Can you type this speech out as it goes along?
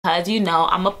because you know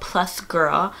I'm a plus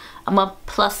girl. I'm a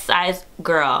plus size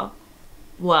girl.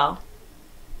 Well,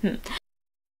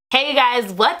 Hey you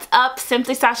guys, what's up?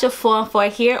 Simply Sasha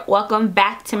 414 here. Welcome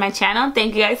back to my channel.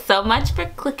 Thank you guys so much for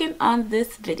clicking on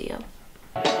this video.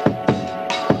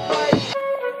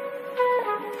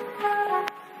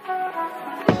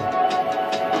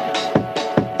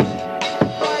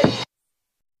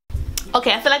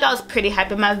 Okay, I feel like I was pretty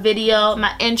hype in my video,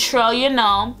 my intro, you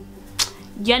know.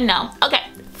 Okay,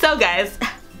 so guys,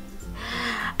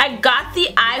 I got the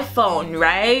iPhone,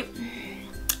 right?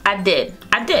 I did.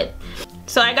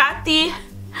 So I got the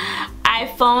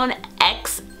iPhone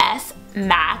XS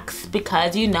Max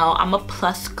because you know I'm a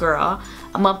plus girl.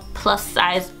 I'm a plus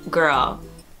size girl.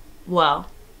 Well,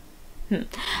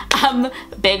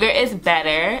 bigger is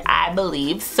better, I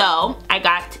believe. So I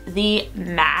got the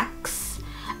Max.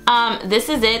 This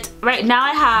is it. Right now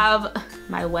I have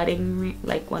my wedding ring,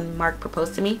 like when Mark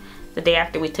proposed to me the day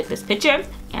after we took this picture,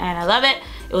 and I love it.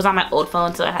 It was on my old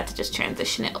phone, so I had to just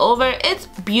transition it over. It's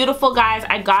beautiful, guys.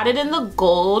 I got it in the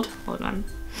gold. Hold on.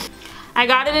 I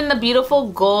got it in the beautiful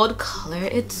gold color.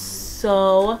 It's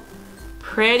so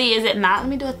pretty, is it not? Let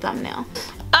me do a thumbnail.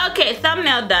 Okay,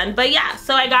 thumbnail done. But yeah,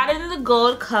 so I got it in the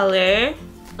gold color.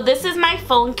 This is my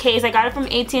phone case. I got it from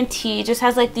AT&T. It just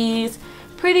has like these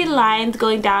pretty lines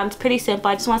going down. It's pretty simple.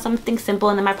 I just want something simple,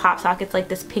 and then my pop socket's like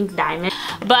this pink diamond.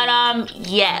 But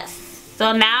yes.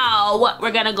 So now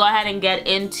we're gonna go ahead and get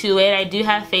into it. I do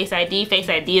have Face ID. Face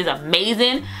ID is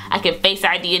amazing. I can Face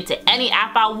ID into any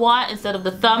app I want instead of the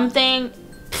thumb thing.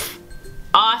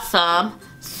 Awesome.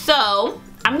 So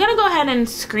I'm gonna go ahead and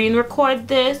screen record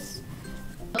this.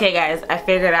 Okay guys, I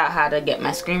figured out how to get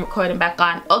my screen recording back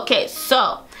on. Okay,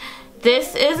 so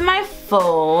this is my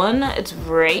phone. It's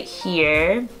right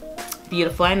here.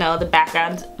 Beautiful, I know. The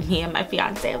background's me and my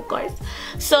fiance, of course.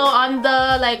 So on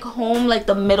the like home, like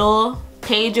the middle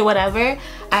page or whatever,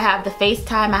 I have the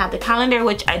FaceTime, I have the calendar,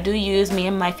 which I do use. Me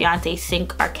and my fiance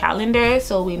sync our calendar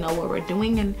so we know what we're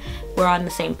doing and we're on the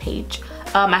same page.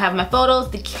 I have my photos,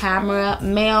 the camera,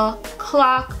 mail,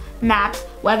 clock, maps,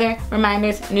 weather,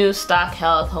 reminders, news, stock,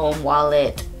 health, home,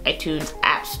 wallet, iTunes,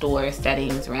 app store,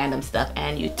 settings, random stuff,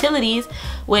 and utilities,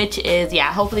 which is,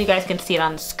 yeah, hopefully you guys can see it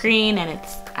on the screen, and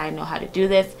I know how to do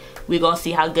this. We're gonna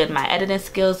see how good my editing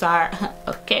skills are.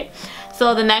 Okay,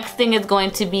 so the next thing is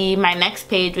going to be my next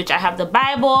page, which I have the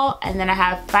Bible, and then I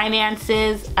have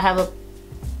finances. I have a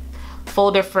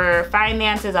folder for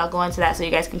finances. I'll go into that so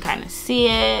you guys can kind of see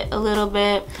it a little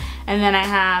bit. And then I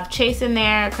have Chase in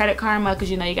there, Credit Karma, because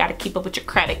you know you got to keep up with your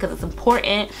credit because it's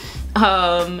important.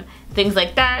 Things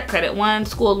like that, Credit One,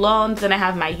 school loans. Then I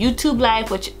have my YouTube life,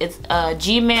 which is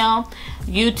Gmail,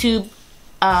 YouTube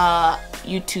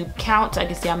count, so I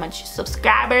can see how much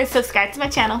subscribers. Subscribe to my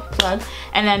channel, plug.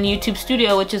 And then YouTube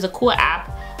Studio, which is a cool app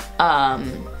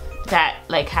that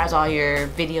like has all your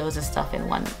videos and stuff in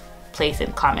one place,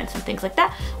 and comments and things like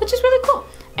that, which is really cool,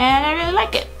 and I really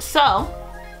like it. So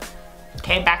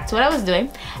okay, back to what I was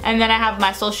doing. And then I have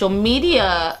my social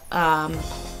media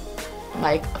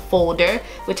like folder,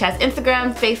 which has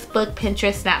Instagram, Facebook,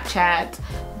 Pinterest, Snapchat,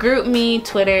 GroupMe,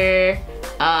 Twitter,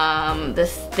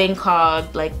 this thing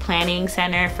called like Planning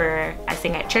Center for I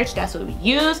sing at church. That's what we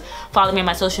use. Follow me on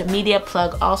my social media,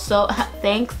 plug also.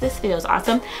 Thanks, this video is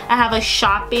awesome. I have a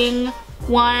shopping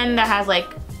one that has like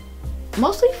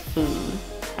mostly food.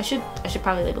 I should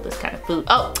probably label this kind of food.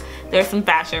 Oh, there's some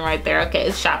fashion right there. Okay,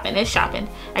 it's shopping.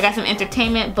 I got some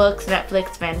entertainment, books,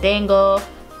 Netflix, Fandango,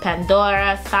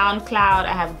 Pandora, SoundCloud.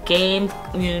 I have games,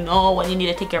 you know, when you need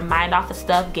to take your mind off of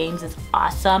stuff. Games is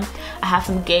awesome. I have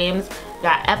some games. I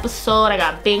got Episode, I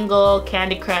got Bingo,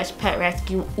 Candy Crush, Pet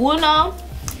Rescue, Uno,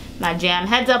 my Jam,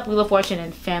 Heads Up, Wheel of Fortune,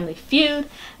 and Family Feud.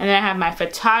 And then I have my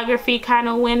photography kind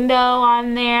of window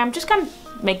on there. I'm just gonna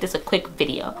make this a quick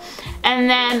video. And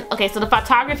then, okay, so the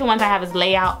photography ones I have is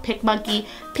Layout, PicMonkey.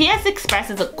 PS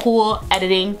Express is a cool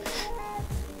editing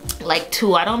like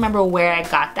tool. I don't remember where I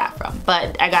got that from,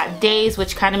 but I got Days,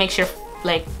 which kind of makes your,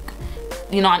 like,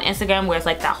 you know, on Instagram where it's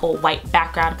like that whole white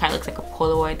background, kind of looks like a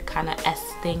Polaroid kind of S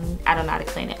thing. I don't know how to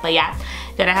explain it, but yeah.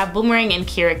 Then I have Boomerang and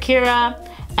Kira.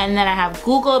 And then I have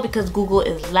Google, because Google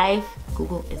is life.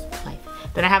 Google is life.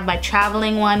 Then I have my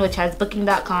traveling one, which has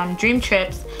Booking.com, Dream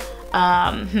Trips.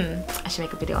 I should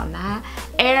make a video on that.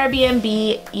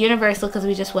 Airbnb, Universal, because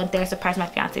we just went there, surprised my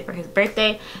fiance for his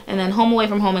birthday. And then Home Away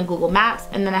from Home and Google Maps.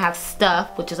 And then I have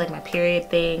Stuff, which is like my period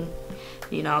thing,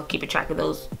 you know, keeping track of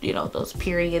those, you know, those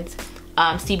periods.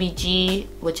 CBG,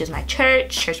 which is my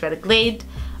church by the Glade,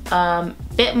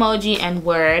 Bitmoji, and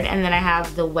Word. And then I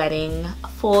have the wedding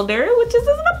folder, which is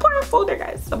an important folder,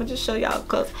 guys. So I'm gonna just show y'all up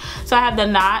close. So I have the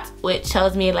knot, which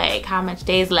tells me like how much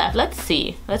days left. Let's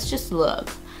see. Let's just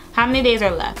look. How many days are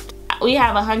left? We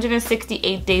have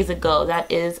 168 days to go.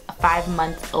 That is 5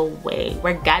 months away.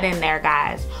 We're getting there,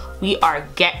 guys. We are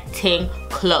getting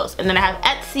close. And then I have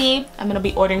Etsy. I'm gonna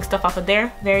be ordering stuff off of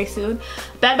there very soon.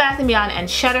 Bed Bath & Beyond and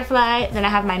Shutterfly. Then I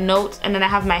have my notes, and then I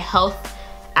have my health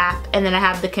app, and then I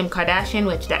have the Kim Kardashian,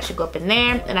 which that should go up in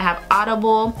there. And I have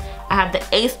Audible. I have the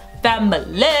Ace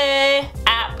Family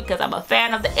app because I'm a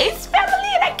fan of the Ace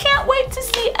Family, and I can't wait to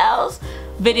see Elle's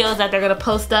videos that they're gonna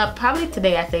post up probably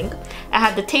today, I think. I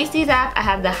have the Tasties app. I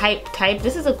have the Hype Type.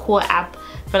 This is a cool app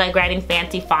for like writing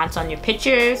fancy fonts on your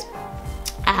pictures.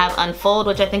 I have Unfold,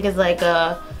 which I think is like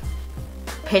a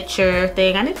picture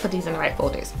thing. I need to put these in the right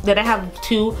folders. Then I have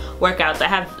 2 workouts. I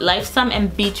have Lifesum and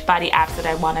Beachbody apps that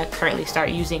I want to currently start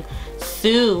using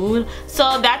soon.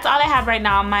 So that's all I have right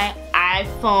now on my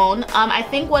iPhone. I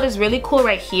think what is really cool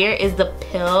right here is the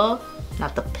pill.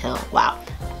 Not the pill. Wow.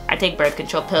 I take birth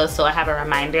control pills, so I have a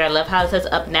reminder. I love how it says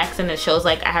up next, and it shows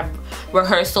like I have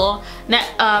rehearsal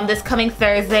this coming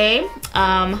Thursday.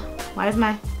 Why is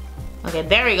my... Okay,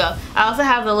 there we go. I also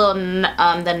have the little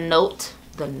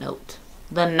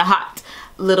the not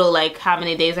little like how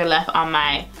many days are left on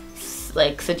my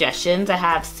like suggestions. I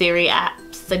have Siri app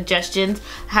suggestions.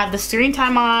 I have the screen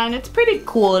time on. It's pretty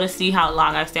cool to see how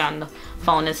long I stay on the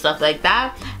phone and stuff like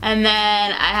that. And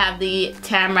then I have the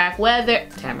Tamarack weather.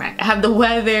 I have the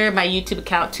weather, my YouTube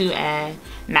account too, and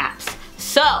maps.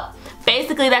 So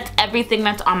basically that's everything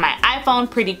that's on my iPhone.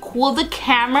 Pretty cool. The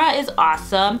camera is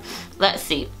awesome. Let's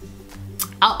see.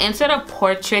 I'll insert a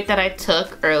portrait that I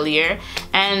took earlier,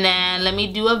 and then let me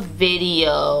do a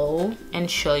video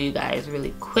and show you guys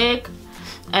really quick.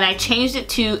 And I changed it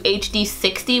to HD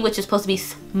 60, which is supposed to be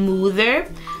smoother.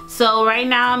 So right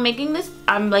now I'm making this,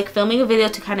 I'm like filming a video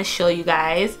to kind of show you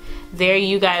guys. There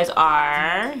you guys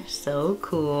are. So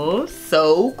cool,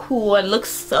 so cool. It looks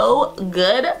so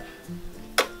good.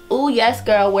 Oh yes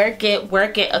girl, work it,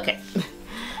 work it. Okay.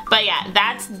 But yeah,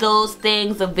 that's those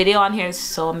things. The video on here is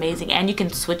so amazing, and you can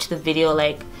switch the video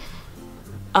like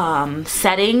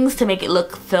settings to make it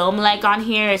look film-like on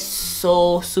here. It's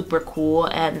so super cool,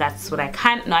 and that's what I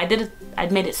I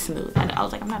made it smooth, and I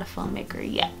was like, I'm not a filmmaker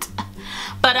yet.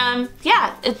 But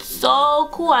yeah, it's so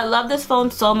cool. I love this phone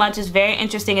so much. It's very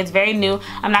interesting. It's very new.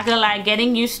 I'm not gonna lie,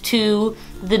 getting used to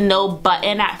the no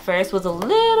button at first was a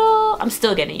little, I'm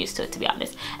still getting used to it, to be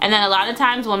honest. And then a lot of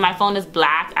times when my phone is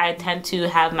black, I tend to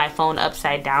have my phone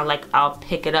upside down. Like I'll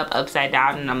pick it up upside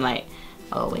down and I'm like,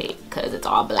 oh wait, because it's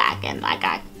all black and like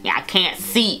I can't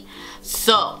see.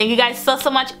 So thank you guys so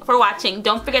much for watching.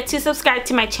 Don't forget to subscribe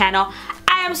to my channel.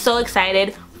 I am so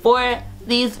excited for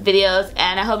these videos,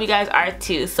 and I hope you guys are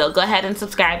too. So go ahead and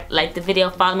subscribe, like the video,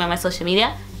 follow me on my social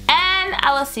media, and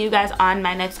I will see you guys on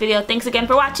my next video. Thanks again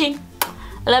for watching.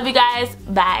 I love you guys.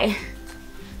 Bye.